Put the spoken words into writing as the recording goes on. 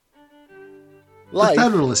Life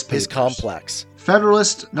Federalist is Papers. complex.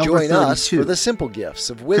 Federalist number Join 32. us for the simple gifts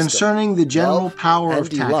of wisdom, Concerning the general love, power and of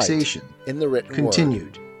delight taxation. in the written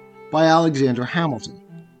Continued. By Alexander Hamilton.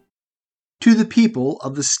 To the people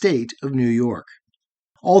of the state of New York.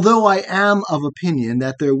 Although I am of opinion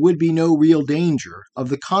that there would be no real danger of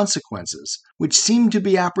the consequences which seem to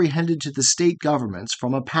be apprehended to the state governments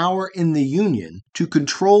from a power in the Union to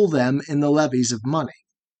control them in the levies of money,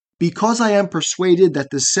 because I am persuaded that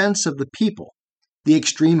the sense of the people, the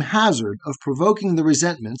extreme hazard of provoking the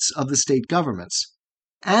resentments of the state governments,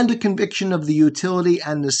 and a conviction of the utility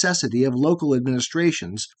and necessity of local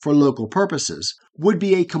administrations for local purposes would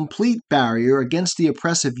be a complete barrier against the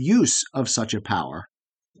oppressive use of such a power,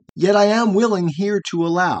 yet I am willing here to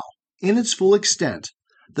allow, in its full extent,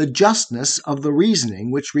 the justness of the reasoning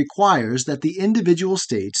which requires that the individual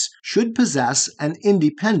states should possess an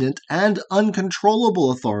independent and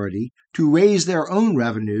uncontrollable authority to raise their own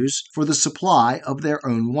revenues for the supply of their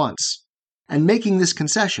own wants. And making this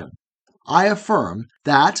concession, I affirm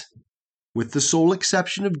that, with the sole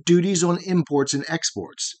exception of duties on imports and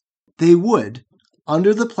exports, they would,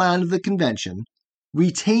 under the plan of the Convention,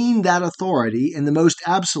 retain that authority in the most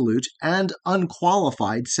absolute and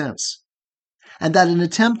unqualified sense, and that an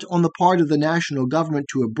attempt on the part of the national government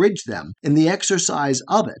to abridge them in the exercise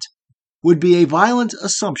of it would be a violent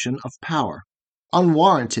assumption of power,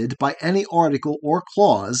 unwarranted by any article or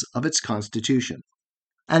clause of its Constitution.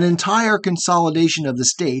 An entire consolidation of the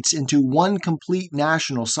states into one complete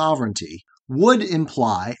national sovereignty would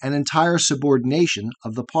imply an entire subordination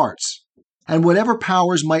of the parts, and whatever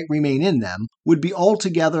powers might remain in them would be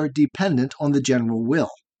altogether dependent on the general will.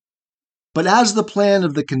 But as the plan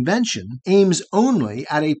of the Convention aims only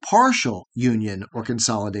at a partial union or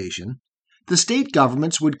consolidation, the state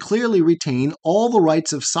governments would clearly retain all the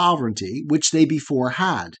rights of sovereignty which they before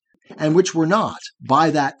had, and which were not, by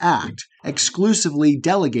that act, exclusively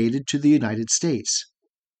delegated to the United States.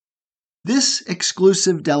 This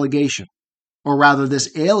exclusive delegation, or rather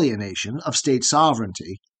this alienation of state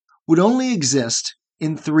sovereignty, would only exist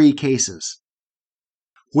in three cases: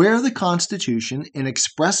 where the Constitution in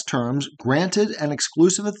express terms granted an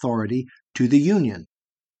exclusive authority to the Union,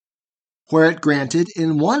 where it granted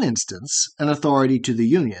in one instance an authority to the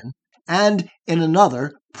Union, and in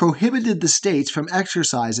another prohibited the states from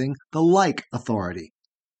exercising the like authority,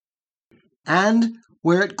 and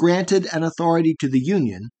where it granted an authority to the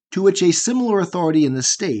Union to which a similar authority in the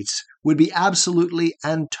states would be absolutely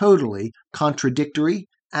and totally contradictory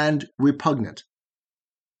and repugnant.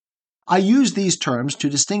 I use these terms to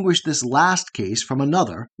distinguish this last case from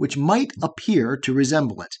another which might appear to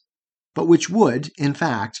resemble it, but which would, in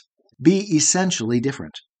fact, be essentially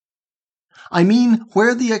different. I mean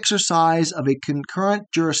where the exercise of a concurrent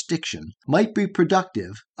jurisdiction might be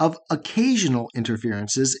productive of occasional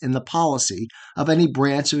interferences in the policy of any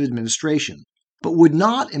branch of administration, but would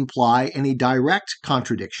not imply any direct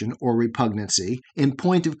contradiction or repugnancy in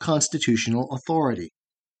point of constitutional authority.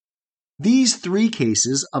 These three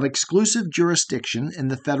cases of exclusive jurisdiction in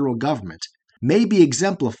the federal government may be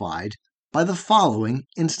exemplified by the following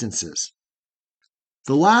instances.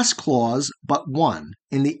 The last clause but one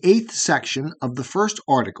in the 8th section of the first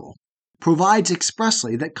article provides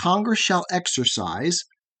expressly that Congress shall exercise,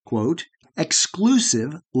 quote,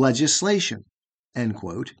 exclusive legislation, end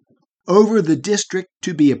quote, over the district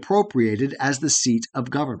to be appropriated as the seat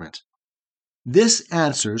of government. This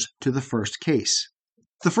answers to the first case.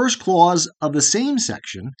 The first clause of the same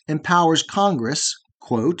section empowers Congress,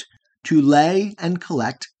 quote, to lay and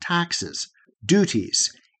collect taxes,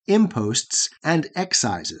 duties, imposts, and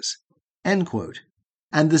excises, end quote.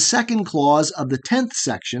 And the second clause of the 10th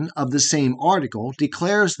section of the same article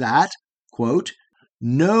declares that, quote,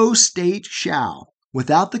 no state shall,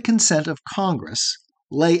 without the consent of Congress,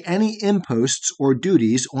 lay any imposts or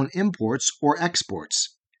duties on imports or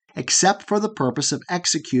exports, except for the purpose of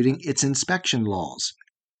executing its inspection laws,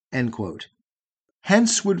 end quote.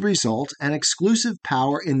 Hence would result an exclusive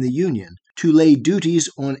power in the Union to lay duties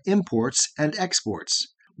on imports and exports,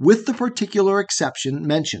 with the particular exception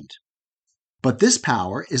mentioned. But this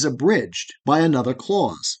power is abridged by another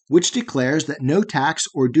clause, which declares that no tax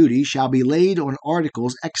or duty shall be laid on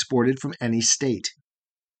articles exported from any state,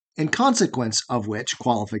 in consequence of which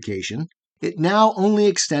qualification it now only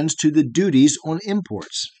extends to the duties on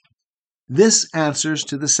imports. This answers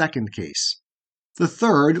to the second case. The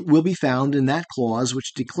third will be found in that clause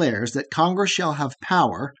which declares that Congress shall have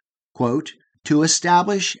power, quote, to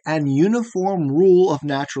establish an uniform rule of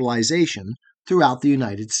naturalization throughout the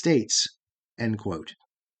United States, end quote.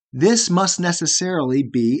 This must necessarily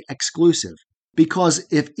be exclusive, because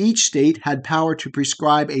if each state had power to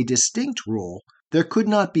prescribe a distinct rule, there could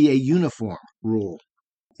not be a uniform rule.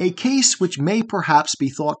 A case which may perhaps be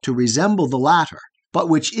thought to resemble the latter, but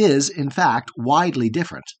which is, in fact, widely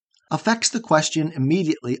different, affects the question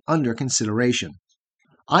immediately under consideration.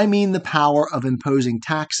 I mean the power of imposing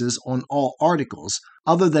taxes on all articles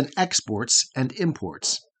other than exports and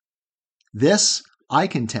imports. This, I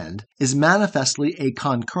contend, is manifestly a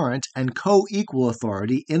concurrent and co-equal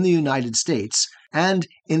authority in the United States and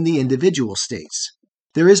in the individual states.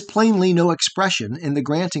 There is plainly no expression in the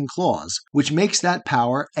granting clause which makes that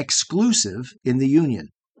power exclusive in the Union.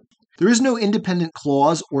 There is no independent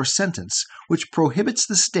clause or sentence which prohibits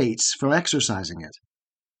the states from exercising it.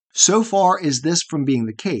 So far is this from being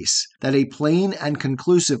the case that a plain and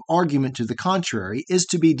conclusive argument to the contrary is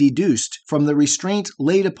to be deduced from the restraint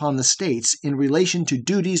laid upon the states in relation to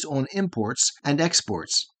duties on imports and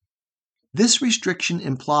exports. This restriction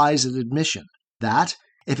implies an admission that,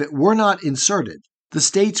 if it were not inserted, the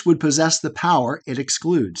states would possess the power it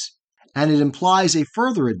excludes, and it implies a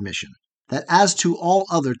further admission that as to all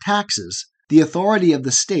other taxes, the authority of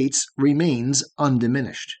the states remains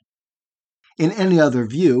undiminished. In any other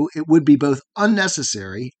view, it would be both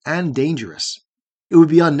unnecessary and dangerous. It would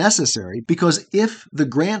be unnecessary because if the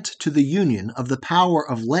grant to the Union of the power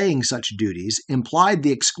of laying such duties implied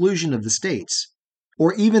the exclusion of the states,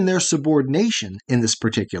 or even their subordination in this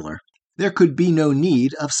particular, there could be no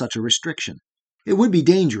need of such a restriction. It would be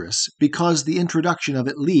dangerous because the introduction of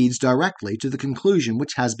it leads directly to the conclusion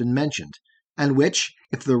which has been mentioned, and which,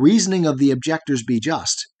 if the reasoning of the objectors be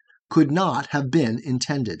just, could not have been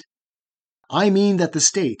intended. I mean that the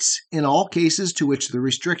states, in all cases to which the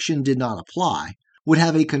restriction did not apply, would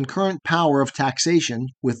have a concurrent power of taxation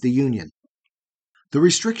with the Union. The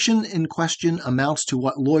restriction in question amounts to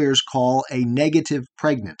what lawyers call a negative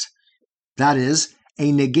pregnant, that is,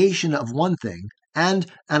 a negation of one thing and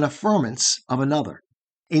an affirmance of another.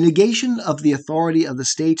 A negation of the authority of the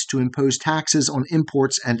states to impose taxes on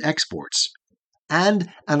imports and exports, and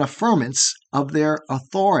an affirmance of their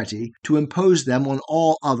authority to impose them on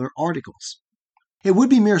all other articles. It would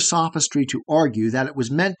be mere sophistry to argue that it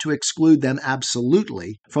was meant to exclude them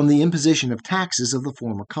absolutely from the imposition of taxes of the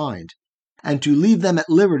former kind, and to leave them at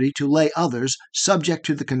liberty to lay others subject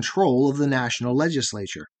to the control of the national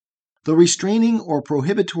legislature. The restraining or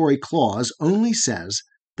prohibitory clause only says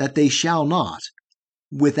that they shall not,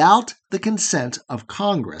 without the consent of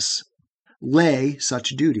Congress, lay such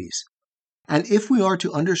duties. And if we are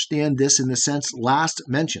to understand this in the sense last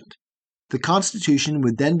mentioned, the Constitution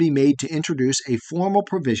would then be made to introduce a formal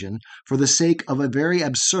provision for the sake of a very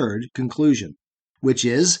absurd conclusion, which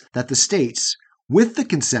is that the states, with the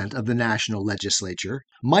consent of the national legislature,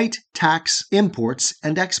 might tax imports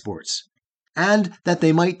and exports, and that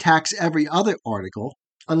they might tax every other article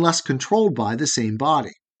unless controlled by the same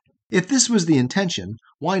body. If this was the intention,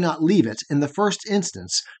 why not leave it, in the first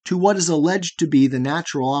instance, to what is alleged to be the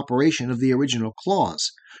natural operation of the original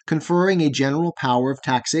clause, conferring a general power of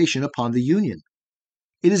taxation upon the Union?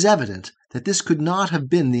 It is evident that this could not have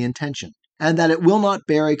been the intention, and that it will not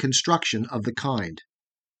bear a construction of the kind.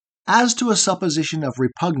 As to a supposition of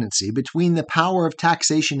repugnancy between the power of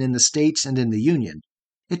taxation in the states and in the Union,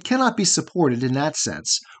 it cannot be supported in that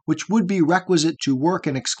sense which would be requisite to work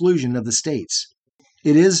an exclusion of the states.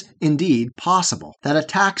 It is, indeed, possible that a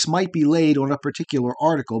tax might be laid on a particular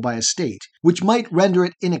article by a state, which might render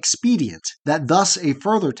it inexpedient that thus a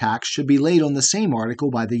further tax should be laid on the same article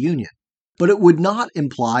by the Union. But it would not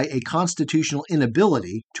imply a constitutional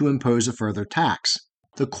inability to impose a further tax.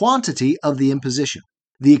 The quantity of the imposition,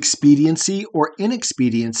 the expediency or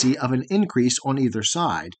inexpediency of an increase on either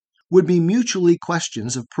side, would be mutually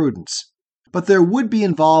questions of prudence, but there would be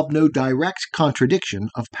involved no direct contradiction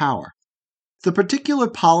of power. The particular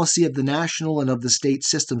policy of the national and of the state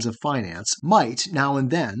systems of finance might, now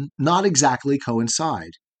and then, not exactly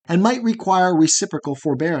coincide, and might require reciprocal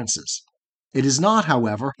forbearances. It is not,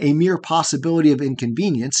 however, a mere possibility of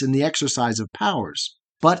inconvenience in the exercise of powers,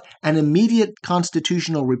 but an immediate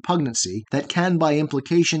constitutional repugnancy that can by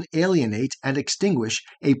implication alienate and extinguish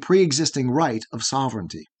a pre-existing right of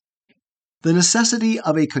sovereignty. The necessity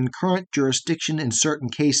of a concurrent jurisdiction in certain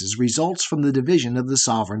cases results from the division of the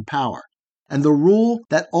sovereign power, and the rule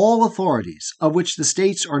that all authorities, of which the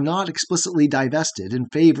states are not explicitly divested in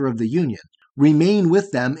favor of the Union, remain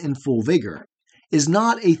with them in full vigor, is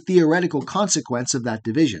not a theoretical consequence of that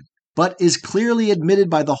division, but is clearly admitted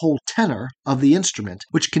by the whole tenor of the instrument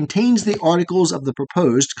which contains the articles of the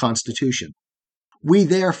proposed Constitution. We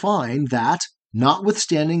there find that,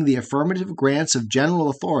 notwithstanding the affirmative grants of general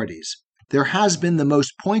authorities, there has been the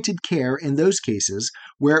most pointed care in those cases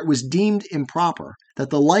where it was deemed improper that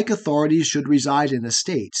the like authorities should reside in the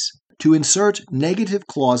states, to insert negative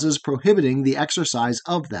clauses prohibiting the exercise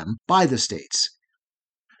of them by the states.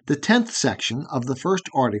 The 10th section of the first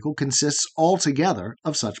article consists altogether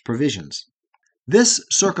of such provisions. This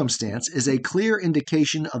circumstance is a clear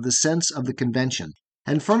indication of the sense of the convention,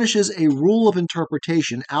 and furnishes a rule of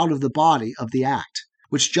interpretation out of the body of the act,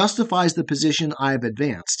 which justifies the position I have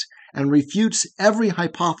advanced, and refutes every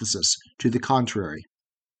hypothesis to the contrary.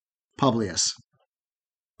 Publius.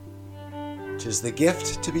 'Tis the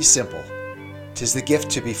gift to be simple, 'tis the gift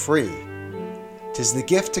to be free, 'tis the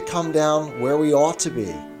gift to come down where we ought to be,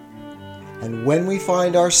 and when we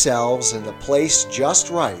find ourselves in the place just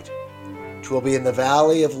right, 'twill be in the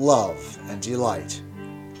valley of love and delight.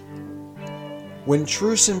 When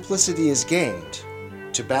true simplicity is gained,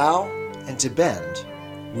 to bow and to bend,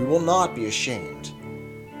 we will not be ashamed.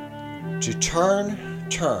 To turn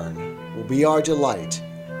will be our delight,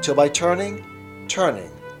 till by turning,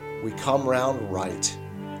 we come round right.